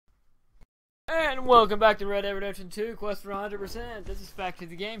And welcome back to Red Dead Redemption 2, Quest for 100%. This is back to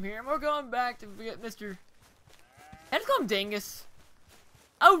the game here, and we're going back to get Mr. I just call him Dingus.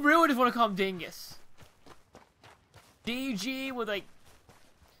 I really just want to call him Dingus. DG with like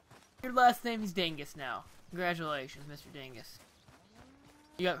your last name is Dingus now. Congratulations, Mr. Dingus.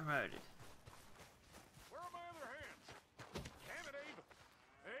 You got promoted. Where are my other hands? Damn it,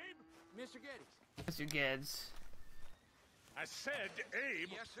 Abe! Abe? Mr. Geddes. Mr. Geddes. I said, Abe,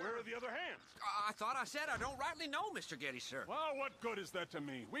 Yes, sir. where are the other hands? I thought I said I don't rightly know, Mr. Geddes, sir. Well, what good is that to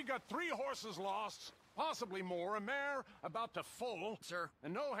me? We got 3 horses lost, possibly more, a mare about to foal, Sir.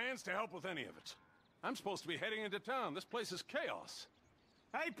 and no hands to help with any of it. I'm supposed to be heading into town. This place is chaos.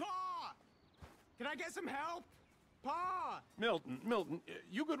 Hey, Pa! Can I get some help? Pa! Milton,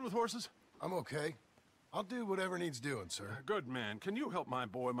 you good with horses? I'm okay. I'll do whatever needs doing, sir. Good man. Can you help my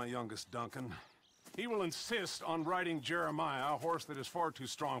boy, my youngest Duncan? He will insist on riding Jeremiah, a horse that is far too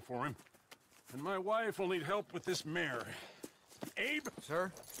strong for him. And my wife will need help with this mare. Abe? Sir?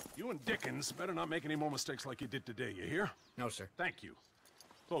 You and Dickens better not make any more mistakes like you did today, you hear? No, sir. Thank you.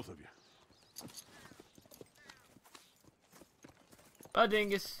 Both of you. Bye,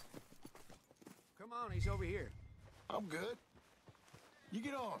 Dingus. Come on, he's over here. I'm good. You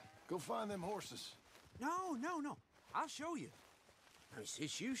get on. Go find them horses. No. I'll show you.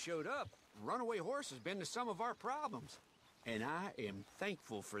 Since you showed up, runaway horse has been to some of our problems. And I am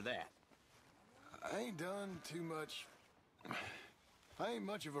thankful for that. I ain't done too much. I ain't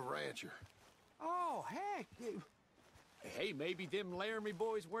much of a rancher. Oh, heck. Hey, maybe them Laramie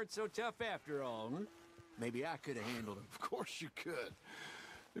boys weren't so tough after all, hmm? Maybe I could have handled them. Of course you could.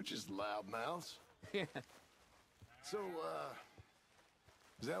 They're just loudmouths. Yeah. So,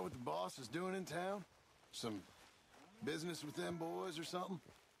 is that what the boss is doing in town? Some business with them boys or something?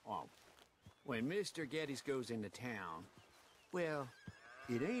 Oh, when Mr. Geddes goes into town, well,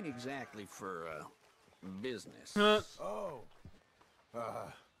 it ain't exactly for, business. Oh.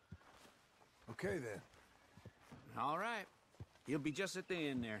 Okay then. All right. He'll be just at the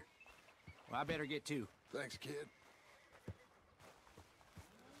end there. Well, I better get to. Thanks, kid.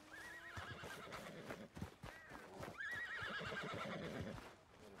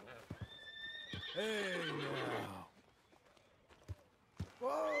 Hey, now.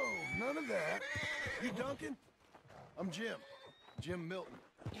 Whoa, none of that. You Duncan? I'm Jim. Jim Milton.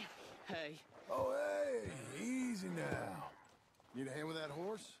 Hey. Oh, hey, easy now. Need a hand with that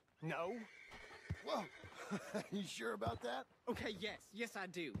horse? No? Whoa, you sure about that? Okay, yes, I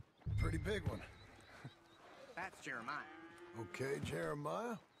do. Pretty big one. That's Jeremiah. Okay,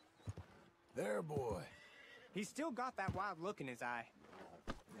 Jeremiah. There, boy. He's still got that wild look in his eye.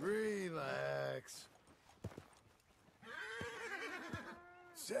 Relax.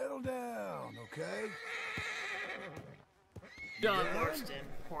 Settle down, okay? John Marston,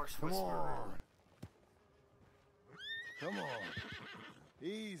 horse Come whisperer. on. Come on.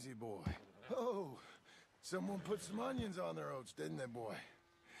 Easy, boy. Oh, someone put some onions on their oats, didn't they, boy?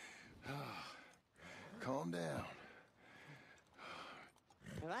 Calm down.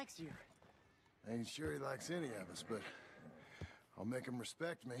 He likes you. I ain't sure he likes any of us, but I'll make him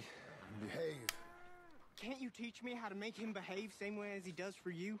respect me and behave. Can't you teach me how to make him behave same way as he does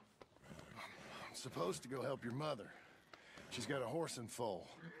for you? I'm supposed to go help your mother. She's got a horse in foal.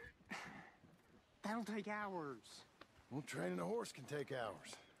 That'll take hours. Well, training a horse can take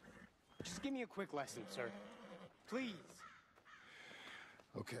hours. Just give me a quick lesson, sir. Please.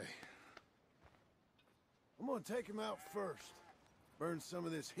 Okay. I'm gonna take him out first. Burn some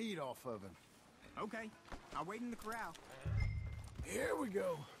of this heat off of him. Okay, I'll wait in the corral. Here we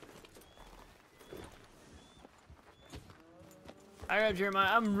go. Alright,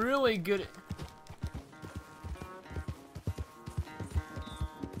 Jeremiah, I'm really good at...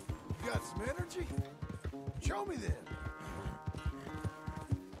 You got some energy? Show me then.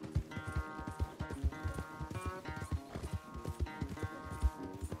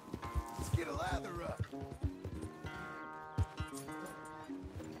 Let's get a lather up.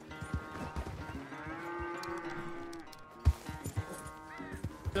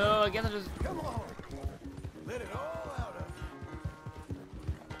 So, I guess I just... Come on. Let it all out of you.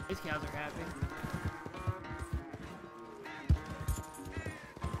 These cows are happy.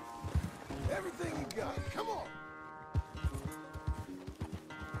 Everything you got. Come on.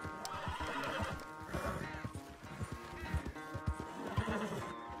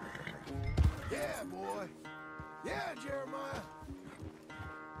 Yeah, boy. Yeah, Jeremiah.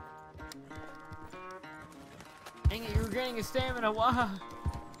 Dang it, you're regaining his stamina. Wow.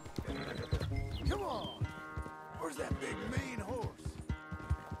 Come on. Where's that big mean horse?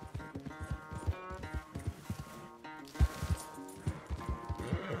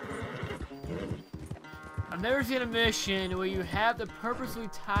 I've never seen a mission where you have to purposely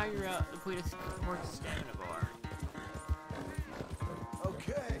tire out to complete a more stamina bar.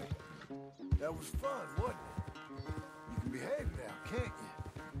 Okay. That was fun, wasn't it? You can behave now, can't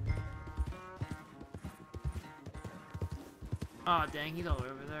you? Aw, dang, he's all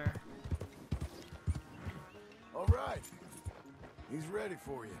over there. All right. He's ready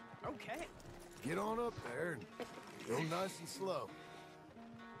for you. Okay. Get on up there and go nice and slow.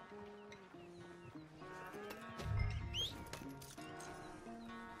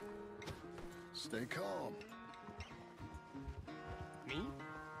 Stay calm. Me?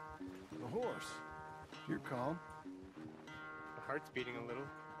 The horse. You're calm. My heart's beating a little.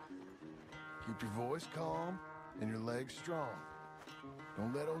 Keep your voice calm and your legs strong.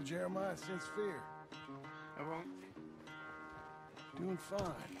 Don't let old Jeremiah sense fear. I won't. Doing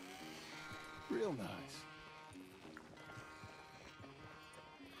fine. Real nice.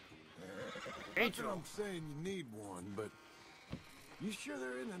 Not that Angel. I'm saying you need one, but you sure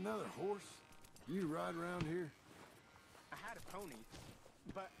there isn't another horse you ride around here? I had a pony,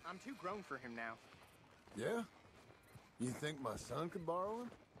 but I'm too grown for him now. Yeah? You think my son could borrow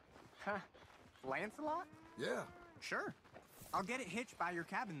him? Huh? Lancelot? Yeah. Sure. I'll get it hitched by your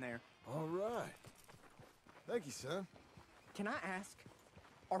cabin there. All right. Thank you, son. Can I ask,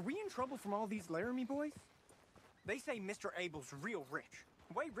 are we in trouble from all these Laramie boys? They say Mr. Abel's real rich,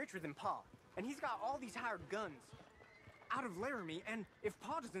 way richer than Pa, and he's got all these hired guns out of Laramie, and if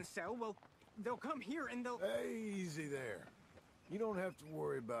Pa doesn't sell, well, they'll come here and they'll... Easy there. You don't have to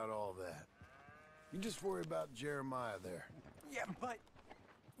worry about all that. You just worry about Jeremiah there. Yeah, but...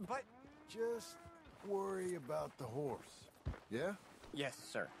 Just worry about the horse. Yeah? Yes,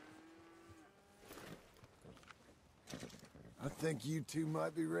 sir. I think you two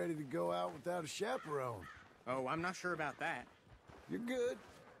might be ready to go out without a chaperone. Oh, I'm not sure about that. You're good.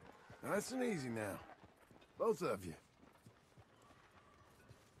 Nice and easy now. Both of you.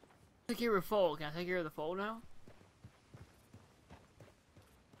 Take care of the foal. Can I take care of the foal now?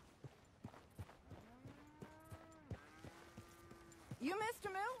 You, Mr.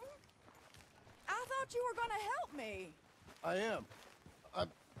 Milton? I thought you were gonna help me. I am. I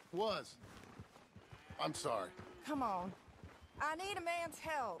was. I'm sorry. Come on. I need a man's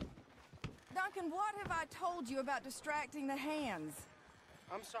help. Duncan, what have I told you about distracting the hands?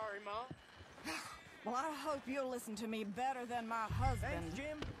 I'm sorry, Ma. Well, I hope you'll listen to me better than my husband. Thanks,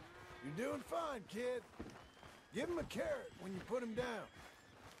 Jim. You're doing fine, kid. Give him a carrot when you put him down.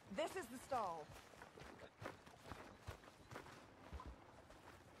 This is the stall.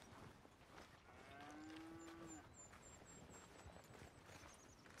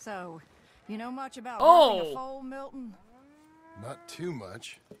 So, you know much about running a foal, Milton? Not too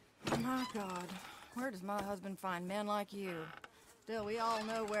much. My God, where does my husband find men like you? Still, we all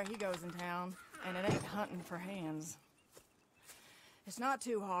know where he goes in town, and it ain't hunting for hands. It's not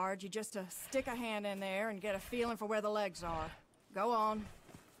too hard. You just stick a hand in there and get a feeling for where the legs are. Go on.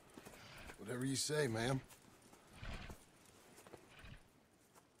 Whatever you say, ma'am.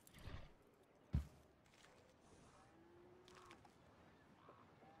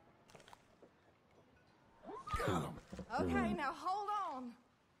 Got him. Okay, now hold on.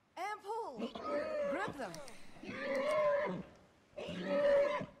 And pull. Grip them.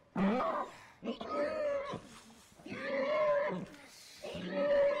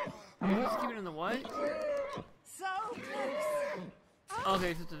 Just keep it in the what? So close.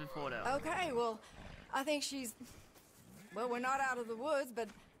 Okay, so to pull it out. Okay, well, I think she's... Well, we're not out of the woods, but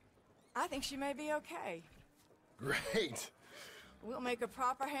I think she may be okay. Great. We'll make a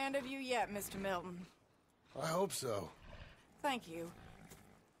proper hand of you yet, Mr. Milton. I hope so. Thank you.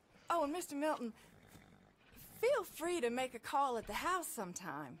 Oh, and Mr. Milton, feel free to make a call at the house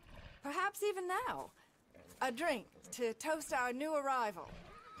sometime. Perhaps even now. A drink to toast our new arrival.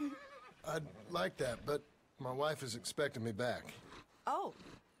 I'd like that, but my wife is expecting me back. Oh,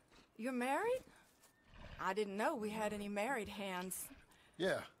 you're married? I didn't know we had any married hands.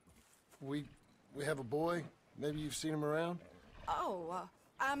 Yeah. We have a boy. Maybe you've seen him around? Oh,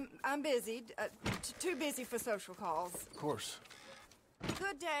 I'm busy. Too busy for social calls. Of course.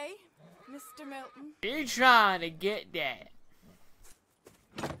 Good day, Mr. Milton. You're trying to get that.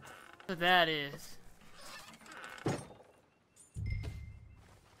 What that is.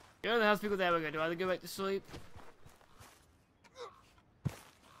 Go to the house, people that we're gonna do. Either go back to sleep.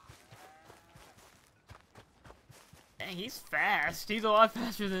 Dang, he's fast. He's a lot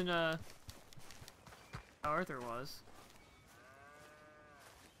faster than Arthur was.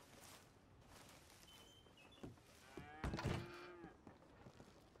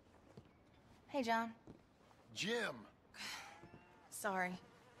 Hey, John. Jim. Sorry.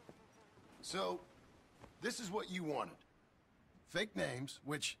 So, this is what you wanted. Fake names,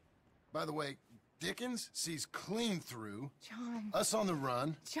 which, by the way, Dickens sees clean through. John. Us on the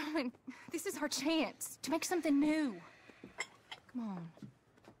run. John, this is our chance to make something new. Come on.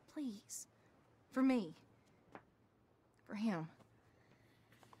 Please. For me. For him.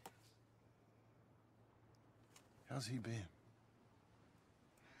 How's he been?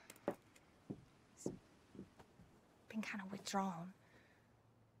 He's been kind of withdrawn.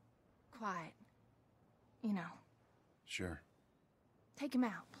 Quiet. You know. Sure. Take him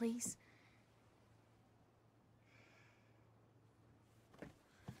out, please.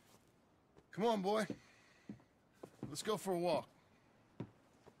 Come on, boy. Let's go for a walk.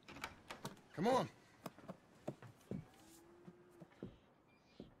 Come on.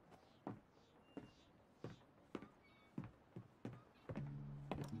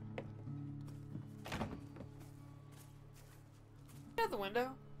 Out the window.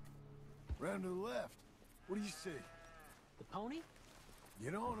 Round to the left. What do you see? The pony?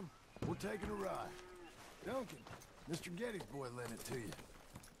 Get on him. We're taking a ride. Duncan, Mr. Getty's boy lent it to you.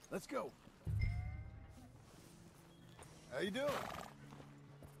 Let's go. How you doing?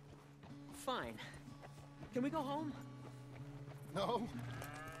 Fine. Can we go home? No.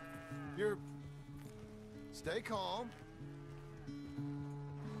 Stay calm.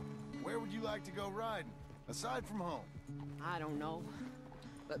 Where would you like to go riding, aside from home? I don't know.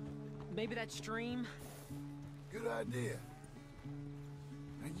 But maybe that stream? Good idea.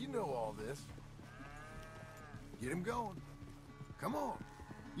 Now, you know all this. Get him going. Come on.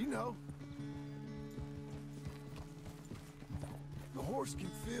 You know. The horse can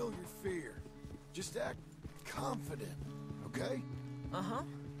feel your fear. Just act confident, okay? Uh-huh.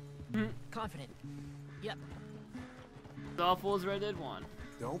 Confident. Yep. As awful as Red Dead 1.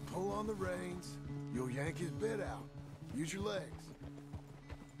 Don't pull on the reins. You'll yank his bit out. Use your legs.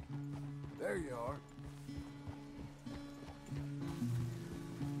 There you are.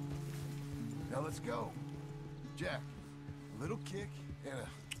 Now let's go. Jack, a little kick and a...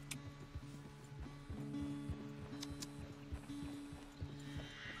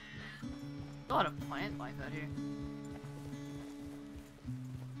 A lot of plant life out here.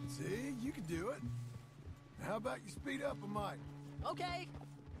 See, you can do it. How about you speed up a mite? Okay.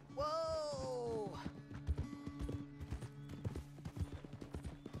 Whoa!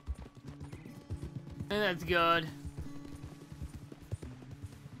 And that's good.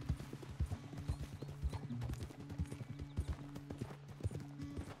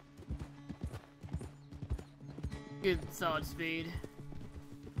 Good solid speed.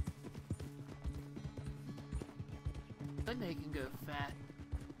 I think they can go fat.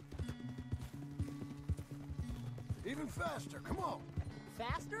 Even faster, come on.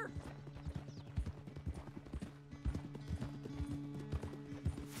 Faster?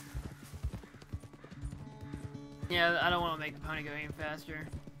 Yeah, I don't want to make the pony go any faster.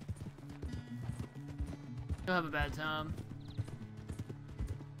 He'll have a bad time.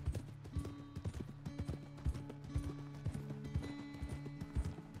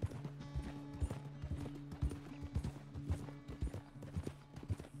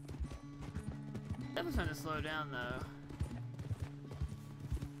 That was starting to slow down though.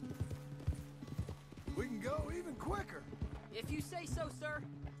 We can go even quicker. If you say so, sir.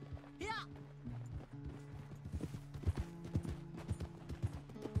 Yeah.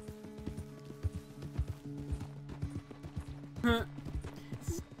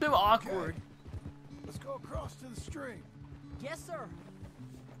 So awkward. Okay. Let's go across to the stream. Yes, sir.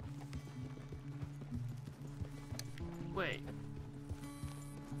 Wait.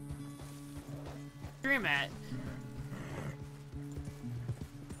 Stream at.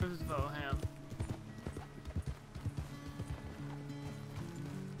 Let's vote him.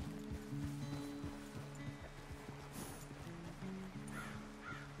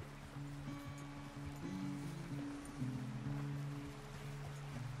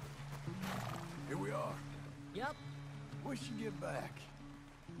 Here we are. Yep. We should get back.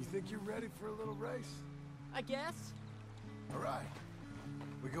 You think you're ready for a little race? I guess. All right.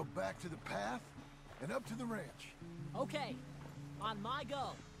 We go back to the path and up to the ranch. Okay. On my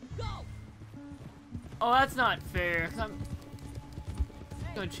go. Go! Oh, that's not fair. 'Cause I'm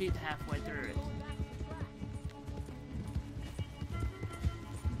gonna cheat halfway through it.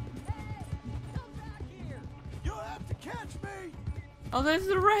 You'll have to catch me! Oh, this is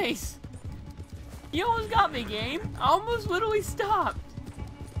a race. You almost got me, game. I almost literally stopped.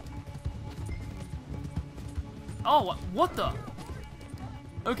 Oh, what the?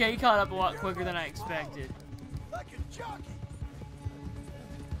 Okay, he caught up a lot quicker than I expected. Like a jockey.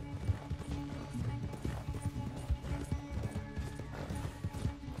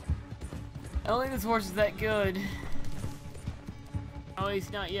 I don't think this horse is that good. Oh,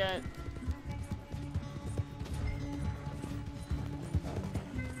 he's not yet.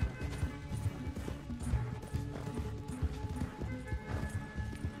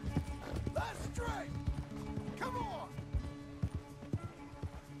 That's straight. Come on.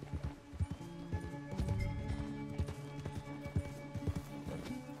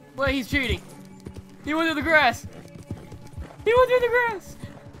 Wait, he's cheating. He went through the grass. He went through the grass.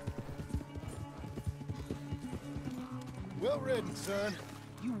 Well ridden, son.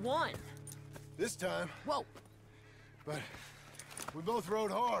 You won. This time. Whoa. But we both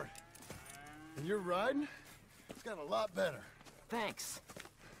rode hard. And your riding, it's got a lot better. Thanks.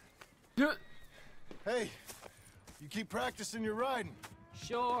 Hey, you keep practicing your riding.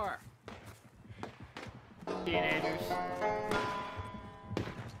 Sure. Teenagers.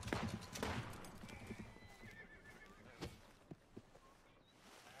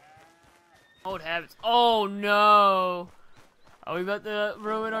 Old habits. Oh no! Are we about to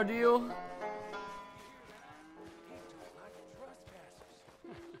ruin our deal?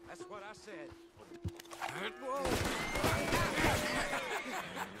 That's what I said.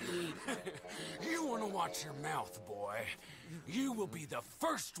 You want to watch your mouth, boy. You will be the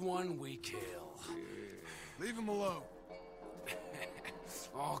first one we kill. Leave him alone.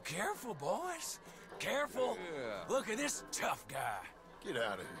 Oh, careful, boys. Careful. Look at this tough guy. Get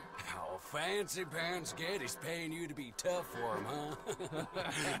out of here. Oh, fancy pants Getty's paying you to be tough for him, huh?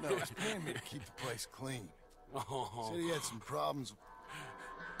 No, he's paying me to keep the place clean. Oh. Said he had some problems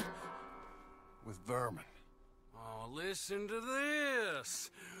with vermin. Oh, listen to this.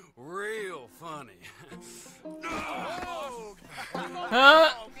 Real funny. Huh?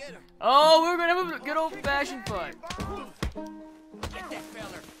 Oh, we're gonna have a good old-fashioned fight. Get that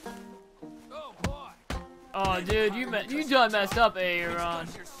feller. Oh, boy. Oh, dude, you done messed up, Aaron.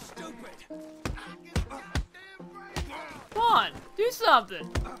 You're stupid. Come on, do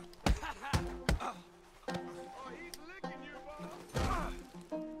something.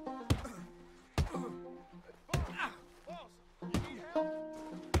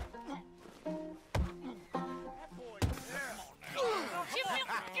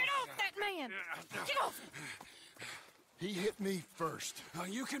 Get off that man! Get off! He hit me first. Oh,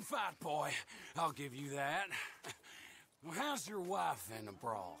 you can fight, boy. I'll give you that. Well, how's your wife in the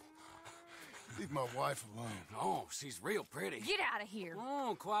brawl? Leave my wife alone. Oh, she's real pretty. Get out of here!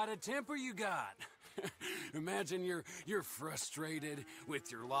 Oh, quite a temper you got. Imagine you're frustrated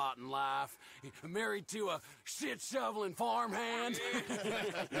with your lot in life, married to a shit-shoveling farmhand.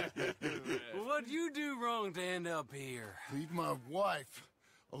 What'd you do wrong to end up here? Leave my wife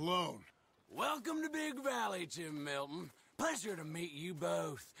alone. Welcome to Big Valley, Jim Milton. Pleasure to meet you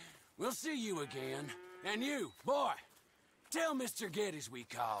both. We'll see you again. And you, boy, tell Mr. Geddes we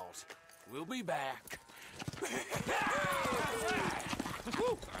called. We'll be back.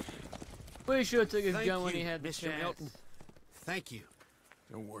 We should have took his Thank gun when you, he had the Mr. chance. Milton. Thank you.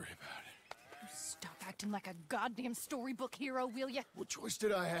 Don't worry about it. Stop acting like a goddamn storybook hero, will ya? What choice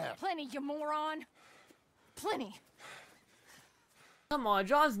did I have? Plenty, you moron. Plenty. Come on,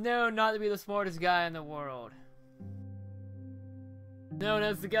 John's known not to be the smartest guy in the world. Known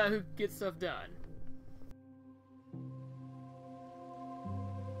as the guy who gets stuff done.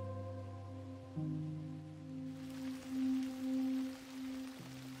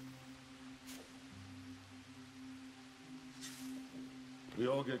 We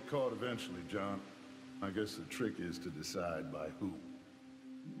all get caught eventually, John. I guess the trick is to decide by who.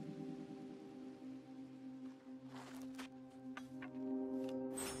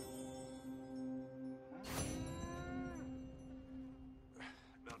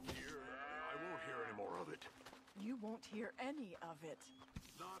 Now, dear, I won't hear any more of it. You won't hear any of it.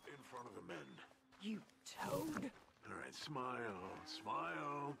 Not in front of the men. You toad. All right, smile,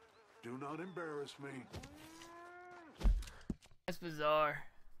 smile. Do not embarrass me. That's bizarre.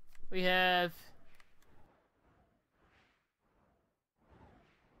 We have...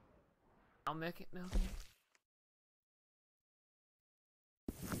 I'll make it milk.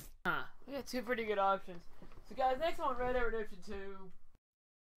 Huh. We got two pretty good options. So guys, next one, Red Dead Redemption 2.